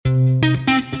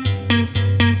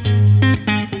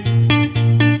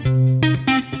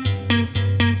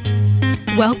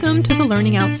Welcome to the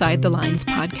Learning Outside the Lines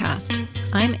podcast.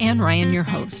 I'm Ann Ryan, your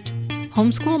host,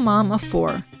 homeschool mom of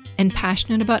 4, and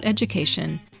passionate about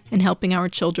education and helping our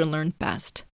children learn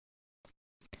best.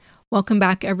 Welcome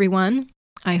back, everyone.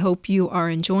 I hope you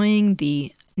are enjoying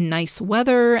the nice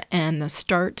weather and the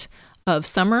start of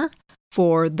summer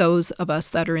for those of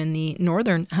us that are in the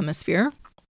northern hemisphere.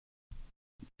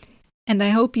 And I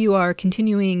hope you are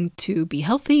continuing to be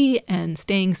healthy and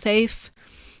staying safe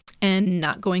and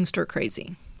not going stir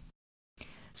crazy.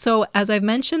 So, as I've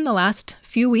mentioned the last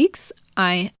few weeks,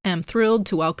 I am thrilled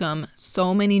to welcome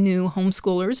so many new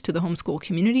homeschoolers to the homeschool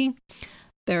community.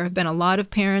 There have been a lot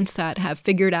of parents that have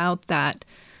figured out that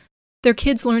their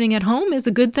kids learning at home is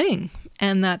a good thing,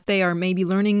 and that they are maybe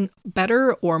learning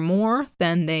better or more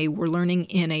than they were learning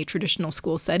in a traditional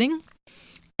school setting,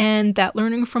 and that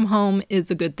learning from home is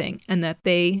a good thing, and that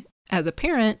they, as a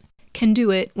parent, can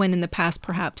do it when in the past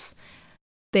perhaps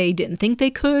they didn't think they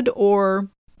could, or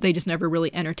they just never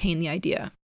really entertained the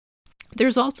idea.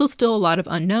 There's also still a lot of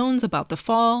unknowns about the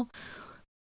fall.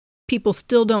 People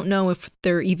still don't know if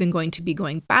they're even going to be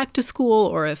going back to school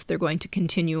or if they're going to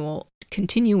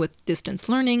continue with distance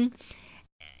learning.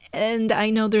 And I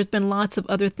know there's been lots of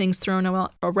other things thrown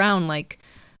around, like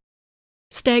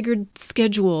staggered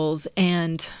schedules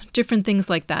and different things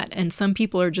like that. And some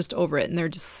people are just over it and they're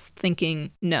just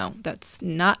thinking, no, that's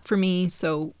not for me.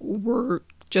 So we're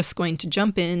just going to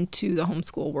jump into the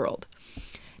homeschool world.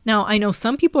 Now, I know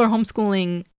some people are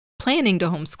planning to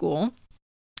homeschool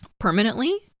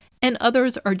permanently, and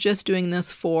others are just doing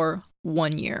this for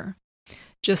 1 year,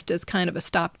 just as kind of a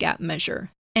stopgap measure.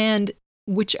 And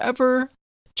whichever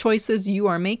choices you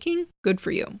are making, good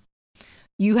for you.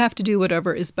 You have to do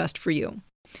whatever is best for you.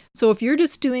 So if you're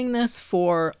just doing this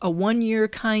for a 1 year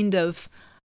kind of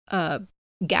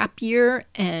gap year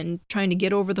and trying to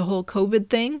get over the whole COVID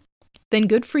thing, then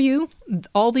good for you.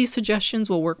 All these suggestions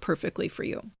will work perfectly for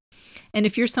you. And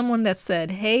if you're someone that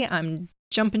said, hey, I'm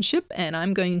jumping ship and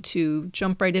I'm going to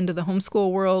jump right into the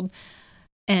homeschool world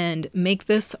and make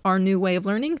this our new way of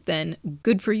learning, then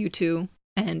good for you too.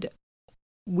 And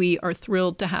we are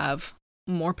thrilled to have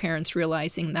more parents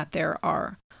realizing that there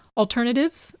are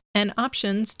alternatives and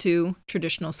options to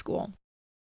traditional school.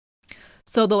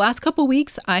 So the last couple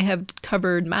weeks, I have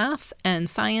covered math and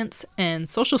science and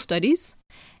social studies.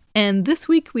 And this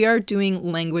week we are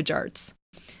doing language arts.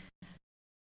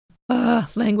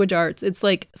 Language arts. It's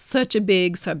like such a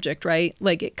big subject, right?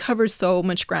 Like it covers so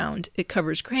much ground. It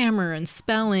covers grammar and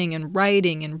spelling and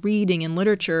writing and reading and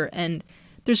literature. And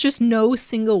there's just no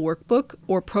single workbook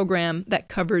or program that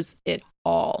covers it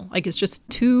all. Like it's just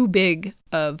too big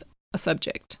of a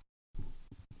subject.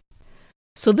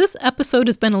 So this episode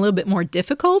has been a little bit more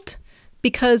difficult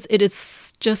because it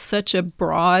is just such a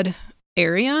broad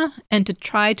area, and to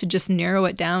try to just narrow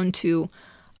it down to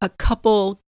a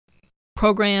couple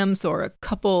programs or a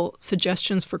couple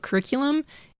suggestions for curriculum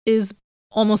is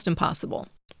almost impossible.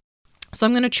 So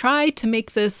I'm going to try to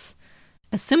make this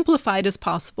as simplified as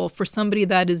possible for somebody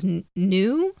that is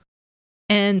new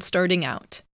and starting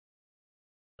out.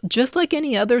 Just like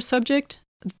any other subject,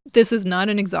 this is not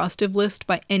an exhaustive list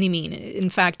by any means. In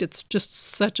fact, it's just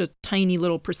such a tiny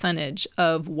little percentage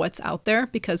of what's out there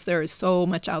because there is so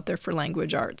much out there for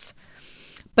language arts.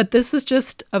 But this is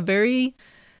just a very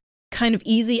kind of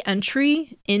easy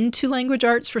entry into language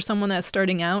arts for someone that's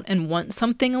starting out and wants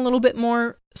something a little bit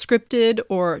more scripted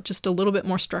or just a little bit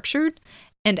more structured.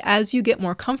 And as you get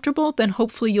more comfortable, then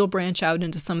hopefully you'll branch out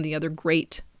into some of the other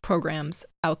great programs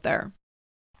out there.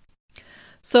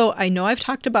 So I know I've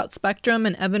talked about Spectrum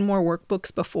and Evan-Moore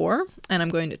workbooks before, and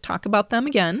I'm going to talk about them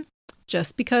again,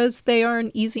 just because they are an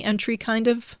easy entry kind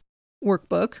of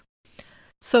workbook.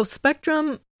 So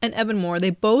Spectrum and Evan-Moore,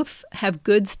 they both have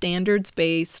good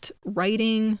standards-based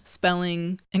writing,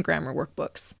 spelling, and grammar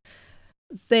workbooks.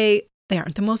 They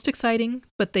aren't the most exciting,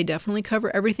 but they definitely cover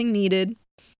everything needed,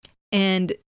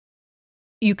 and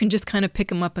you can just kind of pick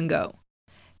them up and go.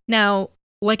 Now,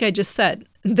 like I just said,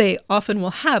 they often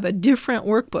will have a different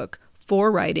workbook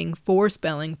for writing, for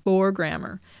spelling, for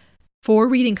grammar, for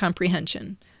reading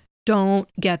comprehension. Don't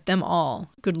get them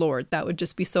all. Good Lord, that would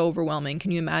just be so overwhelming.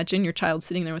 Can you imagine your child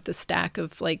sitting there with a stack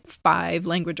of like 5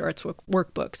 language arts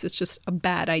workbooks? It's just a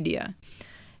bad idea.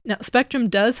 Now, Spectrum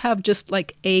does have just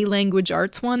like a language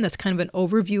arts one that's kind of an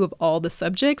overview of all the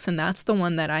subjects, and that's the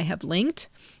one that I have linked.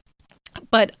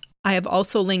 But I have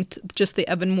also linked just the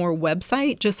Evan-Moore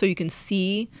website just so you can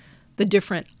see the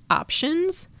different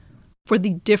options for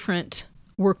the different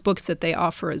workbooks that they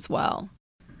offer as well.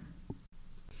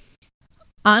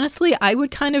 Honestly, I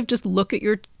would kind of just look at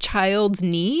your child's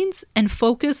needs and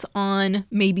focus on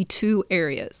maybe 2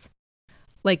 areas.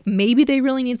 Like maybe they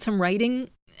really need some writing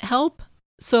help,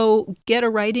 So get a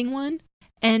writing one,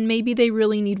 and maybe they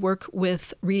really need work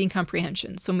with reading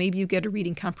comprehension. So maybe you get a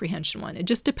reading comprehension one. It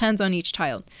just depends on each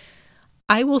child.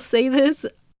 I will say this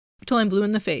till I'm blue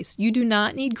in the face. You do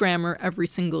not need grammar every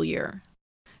single year.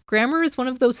 Grammar is one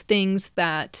of those things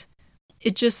that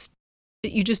you just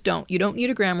don't. You don't need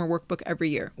a grammar workbook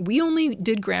every year. We only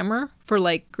did grammar for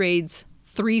like grades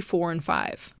 3, 4, and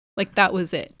 5. Like that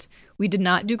was it. We did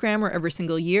not do grammar every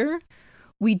single year.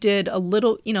 We did a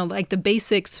little, like the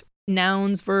basics,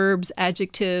 nouns, verbs,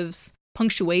 adjectives,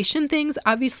 punctuation things,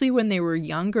 obviously when they were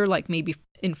younger, like maybe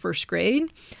in first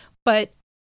grade. But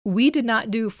we did not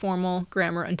do formal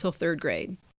grammar until 3rd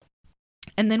grade.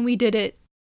 And then we did it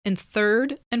in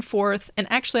 3rd and 4th. And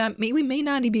actually, we may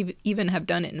not even have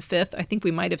done it in 5th. I think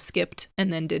we might have skipped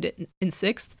and then did it in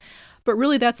 6th. But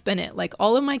really, that's been it. Like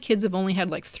all of my kids have only had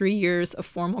like 3 years of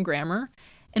formal grammar.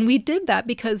 And we did that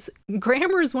because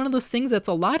grammar is one of those things that's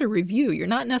a lot of review. You're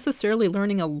not necessarily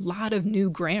learning a lot of new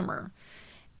grammar.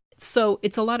 So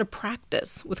it's a lot of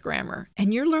practice with grammar.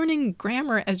 And you're learning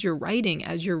grammar as you're writing,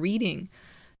 as you're reading.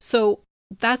 So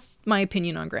that's my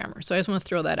opinion on grammar. So I just want to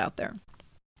throw that out there.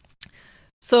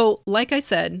 So like I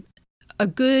said, a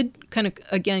good kind of,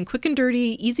 again, quick and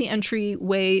dirty, easy entry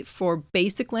way for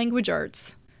basic language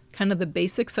arts, kind of the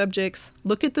basic subjects.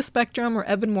 Look at the Spectrum or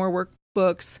Evan Moore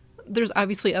workbooks. There's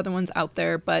obviously other ones out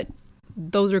there, but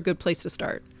those are a good place to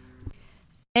start.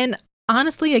 And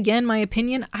honestly, again, my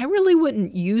opinion, I really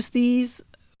wouldn't use these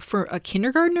for a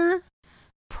kindergartner,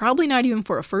 probably not even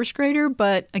for a first grader,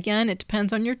 but again, it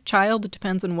depends on your child. It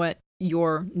depends on what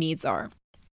your needs are.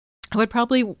 I would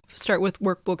probably start with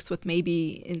workbooks with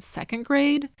maybe in 2nd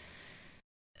grade.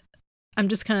 I'm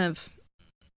just kind of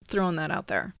throwing that out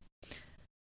there.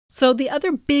 So the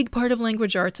other big part of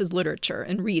language arts is literature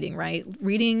and reading, right?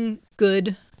 Reading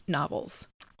good novels.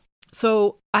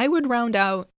 So I would round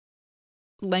out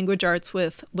language arts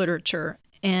with literature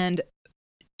and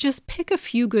just pick a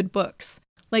few good books.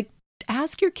 Like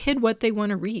ask your kid what they want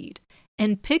to read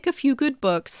and pick a few good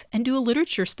books and do a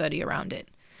literature study around it.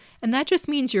 And that just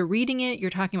means you're reading it,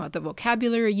 you're talking about the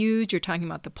vocabulary used, you're talking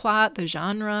about the plot, the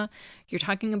genre, you're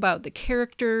talking about the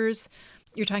characters,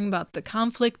 you're talking about the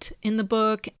conflict in the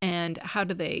book and how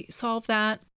do they solve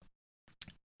that.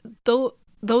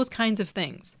 Those kinds of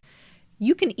things.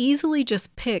 You can easily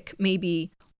just pick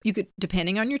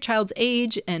depending on your child's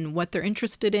age and what they're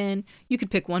interested in, you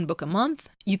could pick one book a month.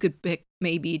 You could pick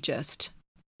maybe just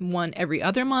one every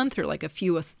other month or like a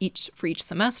few each for each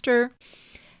semester.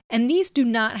 And these do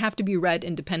not have to be read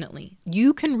independently.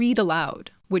 You can read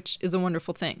aloud, which is a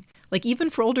wonderful thing. Like even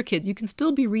for older kids, you can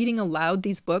still be reading aloud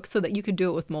these books so that you could do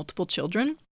it with multiple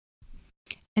children.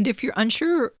 And if you're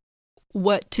unsure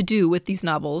what to do with these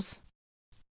novels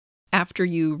after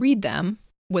you read them,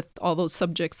 with all those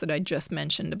subjects that I just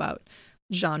mentioned about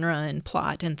genre and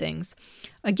plot and things,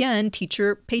 again,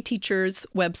 Pay Teacher's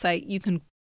website, you can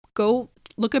go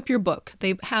look up your book.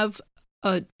 They have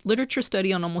a literature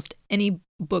study on almost any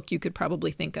book you could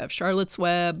probably think of. Charlotte's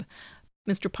Web,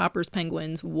 Mr. Popper's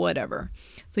Penguins, whatever.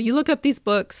 So you look up these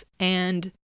books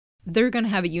and they're going to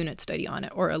have a unit study on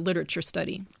it or a literature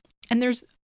study. And there's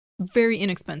very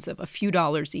inexpensive, a few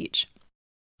dollars each.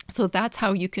 So that's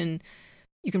how you can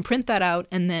print that out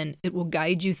and then it will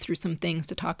guide you through some things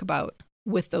to talk about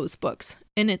with those books.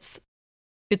 And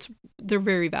they're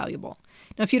very valuable.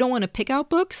 Now, if you don't want to pick out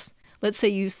books, let's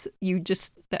say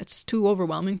that's too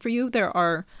overwhelming for you, there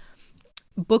are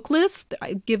book lists.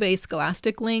 I give a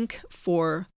Scholastic link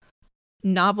for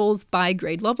novels by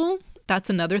grade level. That's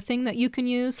another thing that you can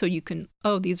use. So you can,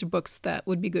 these are books that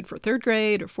would be good for 3rd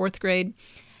grade or 4th grade.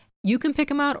 You can pick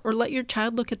them out or let your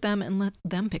child look at them and let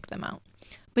them pick them out.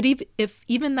 But if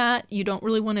even that, you don't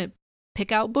really want to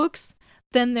pick out books,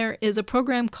 then there is a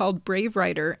program called Brave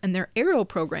Writer, and their Arrow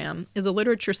program is a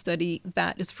literature study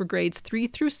that is for grades 3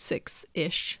 through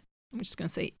 6-ish. I'm just going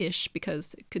to say ish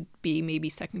because it could be maybe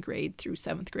 2nd grade through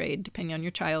 7th grade, depending on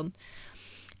your child.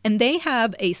 And they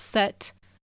have a set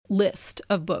list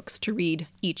of books to read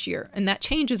each year, and that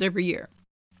changes every year.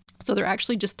 So they're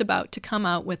actually just about to come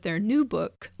out with their new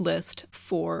book list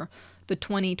for the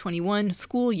 2021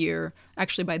 school year,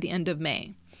 actually by the end of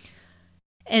May.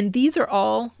 And these are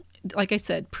all, like I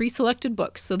said, pre-selected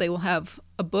books. So they will have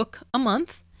a book a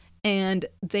month, and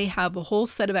they have a whole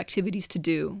set of activities to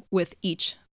do with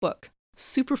each book.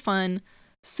 Super fun,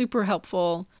 super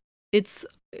helpful. It's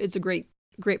a great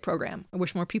program. I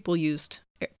wish more people used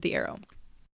the Arrow.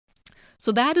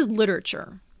 So that is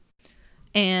literature.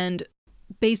 And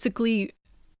basically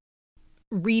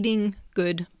reading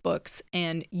good books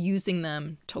and using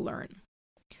them to learn.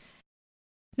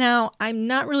 Now, I'm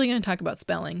not really going to talk about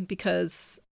spelling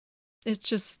because it's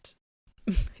just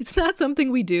it's not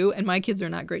something we do, and my kids are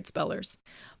not great spellers.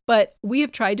 But we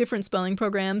have tried different spelling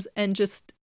programs, and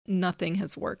just nothing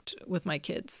has worked with my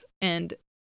kids. And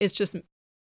it's just,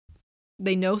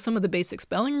 they know some of the basic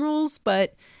spelling rules,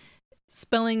 but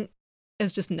spelling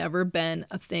has just never been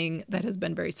a thing that has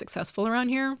been very successful around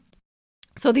here.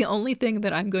 So the only thing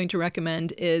that I'm going to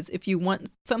recommend is, if you want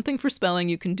something for spelling,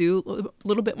 you can do a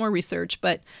little bit more research,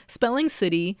 but Spelling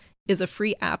City is a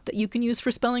free app that you can use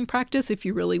for spelling practice if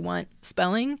you really want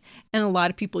spelling, and a lot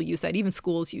of people use that. Even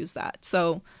schools use that.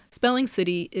 So Spelling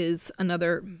City is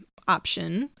another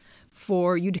option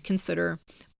for you to consider.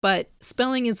 But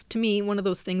spelling is, to me, one of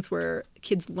those things where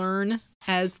kids learn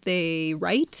as they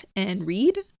write and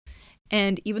read.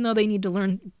 And even though they need to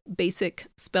learn basic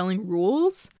spelling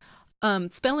rules,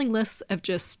 spelling lists have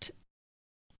just,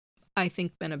 I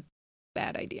think, been a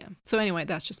bad idea. So anyway,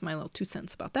 that's just my little 2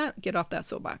 cents about that. Get off that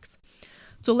soapbox.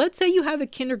 So let's say you have a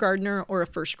kindergartner or a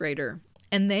first grader,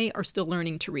 and they are still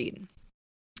learning to read.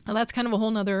 Now that's kind of a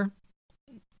whole nother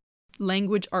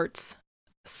language arts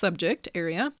subject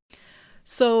area.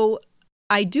 So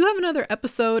I do have another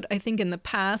episode, I think, in the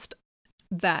past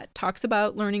that talks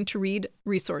about learning to read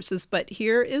resources, but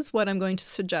here is what I'm going to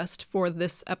suggest for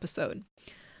this episode.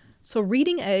 So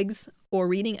Reading Eggs, or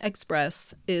Reading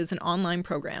Express, is an online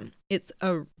program.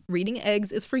 Reading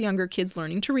Eggs is for younger kids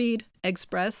learning to read.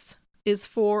 Express is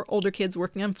for older kids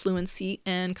working on fluency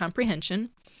and comprehension.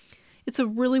 It's a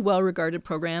really well-regarded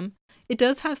program. It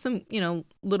does have some,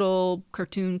 little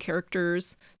cartoon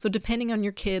characters. So depending on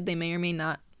your kid, they may or may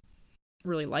not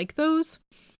really like those.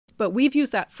 But we've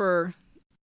used that for,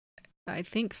 I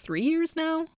think, 3 years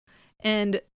now,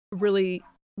 and really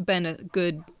been a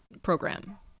good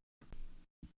program.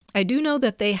 I do know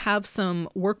that they have some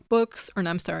workbooks, or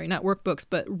I'm sorry, not workbooks,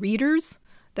 but readers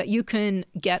that you can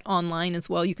get online as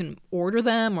well. You can order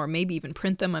them or maybe even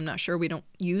print them. I'm not sure. We don't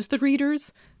use the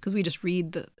readers because we just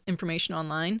read the information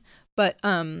online. But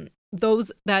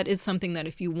that is something that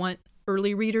if you want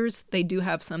early readers, they do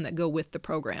have some that go with the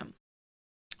program.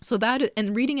 So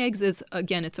and Reading Eggs is,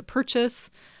 again, it's a purchase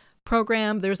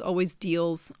program. There's always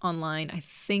deals online. I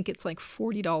think it's like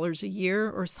 $40 a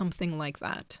year or something like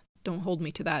that. Don't hold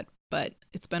me to that, but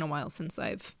it's been a while since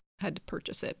I've had to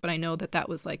purchase it. But I know that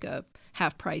was like a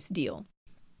half-price deal.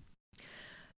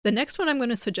 The next one I'm going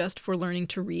to suggest for learning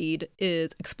to read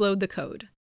is Explode the Code.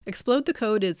 Explode the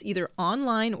Code is either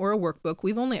online or a workbook.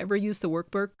 We've only ever used the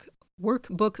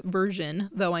workbook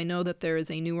version, though I know that there is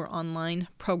a newer online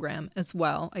program as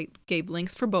well. I gave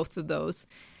links for both of those.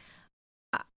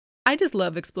 I just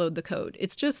love Explode the Code.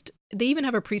 It's just, they even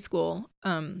have a preschool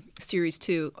series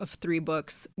too of 3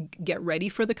 books, Get Ready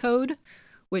for the Code,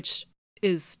 which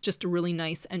is just a really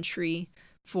nice entry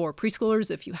for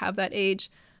preschoolers if you have that age.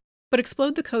 But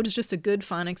Explode the Code is just a good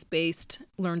phonics-based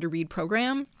learn-to-read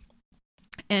program,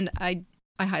 and I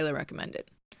highly recommend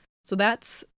it. So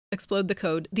that's Explode the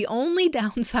Code. The only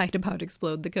downside about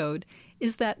Explode the Code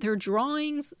is that their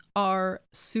drawings are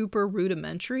super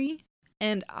rudimentary.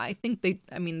 And I think they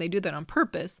do that on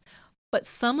purpose, but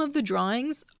some of the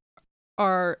drawings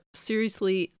are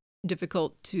seriously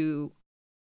difficult to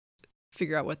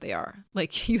figure out what they are.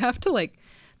 Like, you have to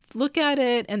look at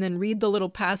it and then read the little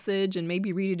passage and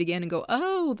maybe read it again and go,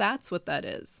 oh, that's what that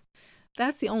is.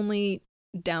 That's the only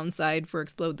downside for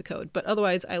Explode the Code. But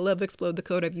otherwise, I love Explode the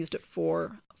Code. I've used it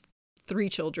for 3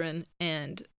 children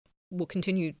and will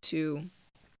continue to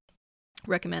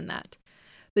recommend that.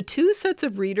 The 2 sets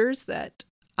of readers that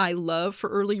I love for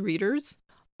early readers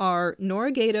are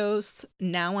Nora Gato's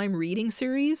Now I'm Reading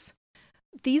series.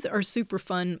 These are super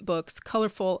fun books,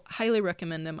 colorful, highly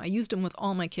recommend them. I used them with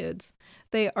all my kids.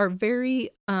 They are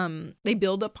very, they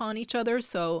build upon each other.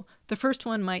 So the first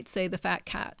one might say The Fat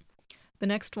Cat. The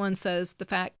next one says The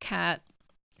Fat Cat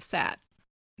Sat.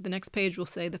 The next page will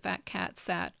say The Fat Cat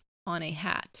Sat on a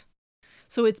Hat.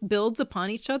 So it builds upon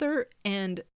each other,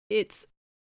 and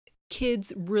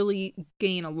kids really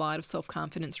gain a lot of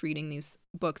self-confidence reading these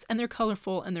books, and they're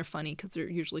colorful and they're funny because they're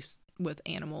usually with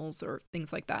animals or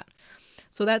things like that.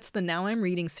 So that's the Now I'm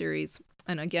Reading series.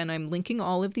 And again, I'm linking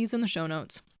all of these in the show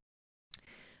notes.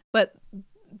 But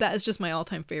that is just my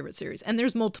all-time favorite series. And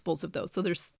there's multiples of those. So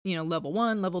there's, level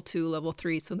 1, level 2, level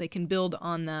 3. So they can build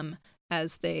on them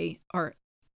as they are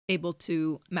able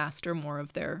to master more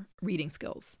of their reading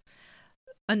skills.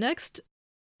 The next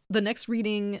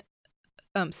reading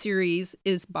series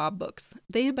is Bob Books.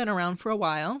 They have been around for a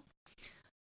while.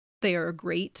 They are a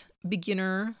great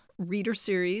beginner reader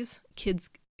series. Kids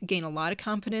gain a lot of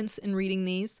confidence in reading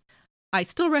these. I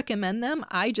still recommend them.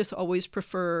 I just always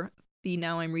prefer the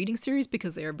Now I'm Reading series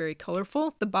because they are very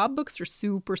colorful. The Bob Books are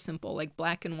super simple, like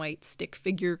black and white stick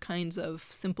figure kinds of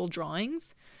simple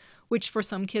drawings, which for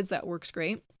some kids that works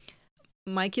great.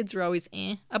 My kids are always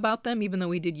about them, even though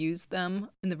we did use them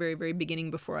in the very, very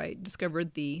beginning before I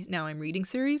discovered the Now I'm Reading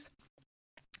series.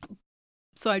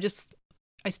 So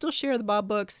I still share the Bob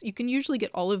books. You can usually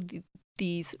get all of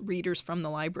these readers from the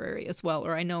library as well,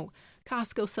 or I know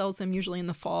Costco sells them usually in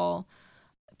the fall,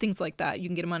 things like that. You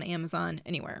can get them on Amazon,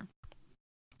 anywhere.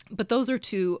 But those are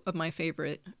two of my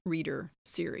favorite reader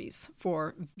series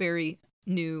for very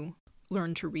new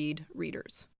learn to read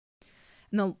readers.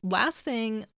 And the last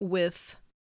thing with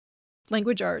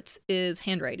language arts is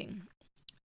handwriting.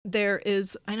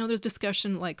 I know there's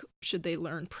discussion like, should they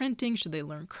learn printing? Should they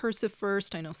learn cursive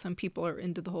first? I know some people are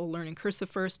into the whole learning cursive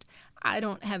first. I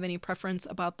don't have any preference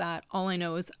about that. All I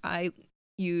know is I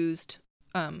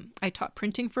taught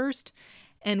printing first,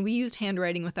 and we used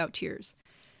handwriting without tears.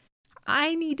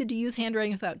 I needed to use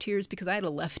handwriting without tears because I had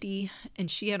a lefty, and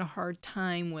she had a hard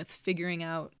time with figuring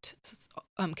out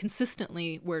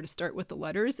consistently where to start with the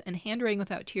letters. And handwriting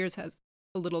without tears has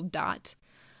a little dot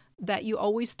that you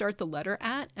always start the letter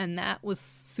at, and that was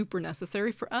super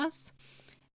necessary for us.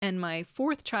 And my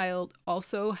fourth child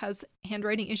also has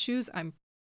handwriting issues. I'm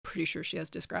pretty sure she has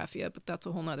dysgraphia, but that's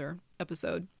a whole nother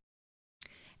episode.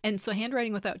 And so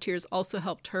handwriting without tears also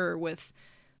helped her with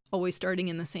always starting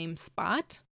in the same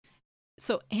spot.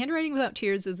 So handwriting without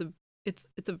tears is it's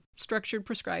a structured,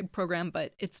 prescribed program,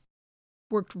 but it's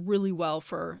worked really well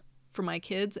for my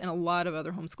kids and a lot of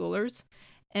other homeschoolers.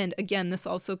 And again, this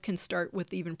also can start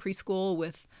with even preschool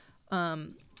with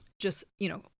just,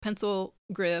 pencil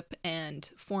grip and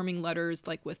forming letters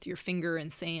like with your finger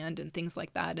and sand and things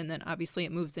like that. And then obviously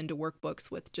it moves into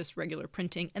workbooks with just regular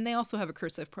printing. And they also have a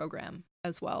cursive program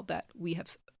as well that we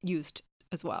have used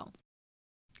as well.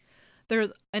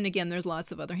 There's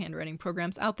lots of other handwriting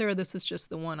programs out there. This is just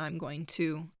the one I'm going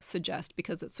to suggest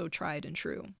because it's so tried and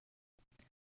true.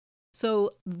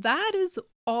 So that is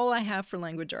all I have for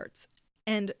language arts.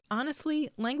 And honestly,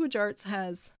 language arts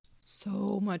has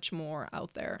so much more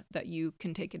out there that you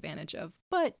can take advantage of.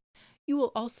 But you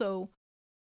will also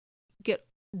get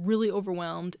really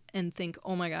overwhelmed and think,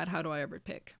 oh my God, how do I ever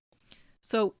pick?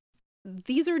 So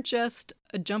these are just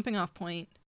a jumping off point,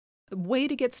 a way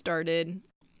to get started.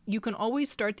 You can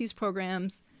always start these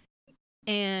programs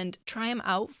and try them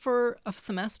out for a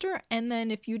semester. And then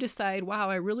if you decide,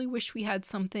 wow, I really wish we had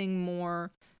something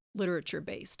more literature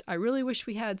based. I really wish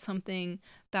we had something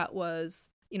that was,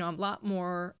 a lot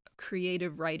more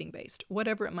creative writing based,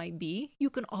 whatever it might be, you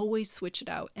can always switch it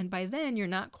out. And by then you're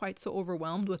not quite so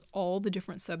overwhelmed with all the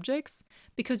different subjects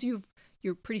because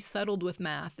you're pretty settled with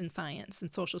math and science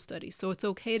and social studies. So it's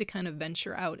okay to kind of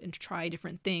venture out and try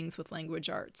different things with language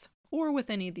arts or with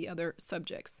any of the other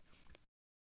subjects.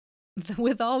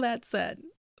 With all that said,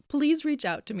 please reach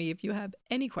out to me if you have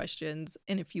any questions,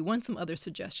 and if you want some other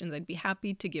suggestions, I'd be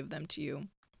happy to give them to you.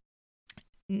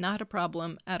 Not a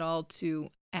problem at all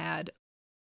to add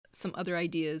some other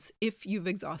ideas if you've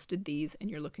exhausted these and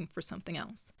you're looking for something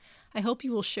else. I hope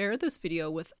you will share this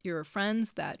video with your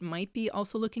friends that might be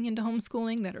also looking into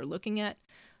homeschooling, that are looking at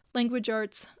language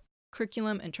arts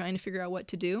curriculum and trying to figure out what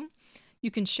to do. You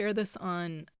can share this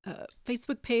on a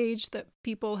Facebook page that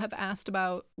people have asked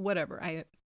about, whatever. I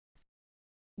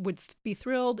would be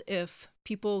thrilled if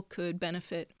people could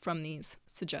benefit from these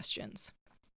suggestions.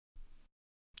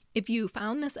 If you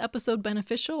found this episode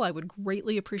beneficial, I would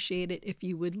greatly appreciate it if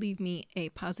you would leave me a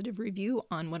positive review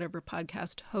on whatever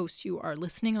podcast host you are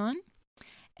listening on.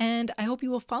 And I hope you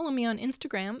will follow me on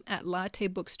Instagram at Latte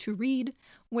Books to Read,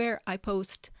 where I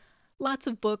post lots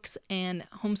of books and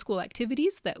homeschool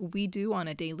activities that we do on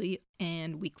a daily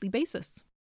and weekly basis.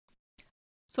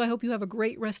 So I hope you have a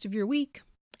great rest of your week.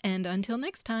 And until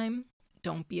next time,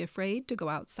 don't be afraid to go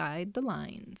outside the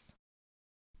lines.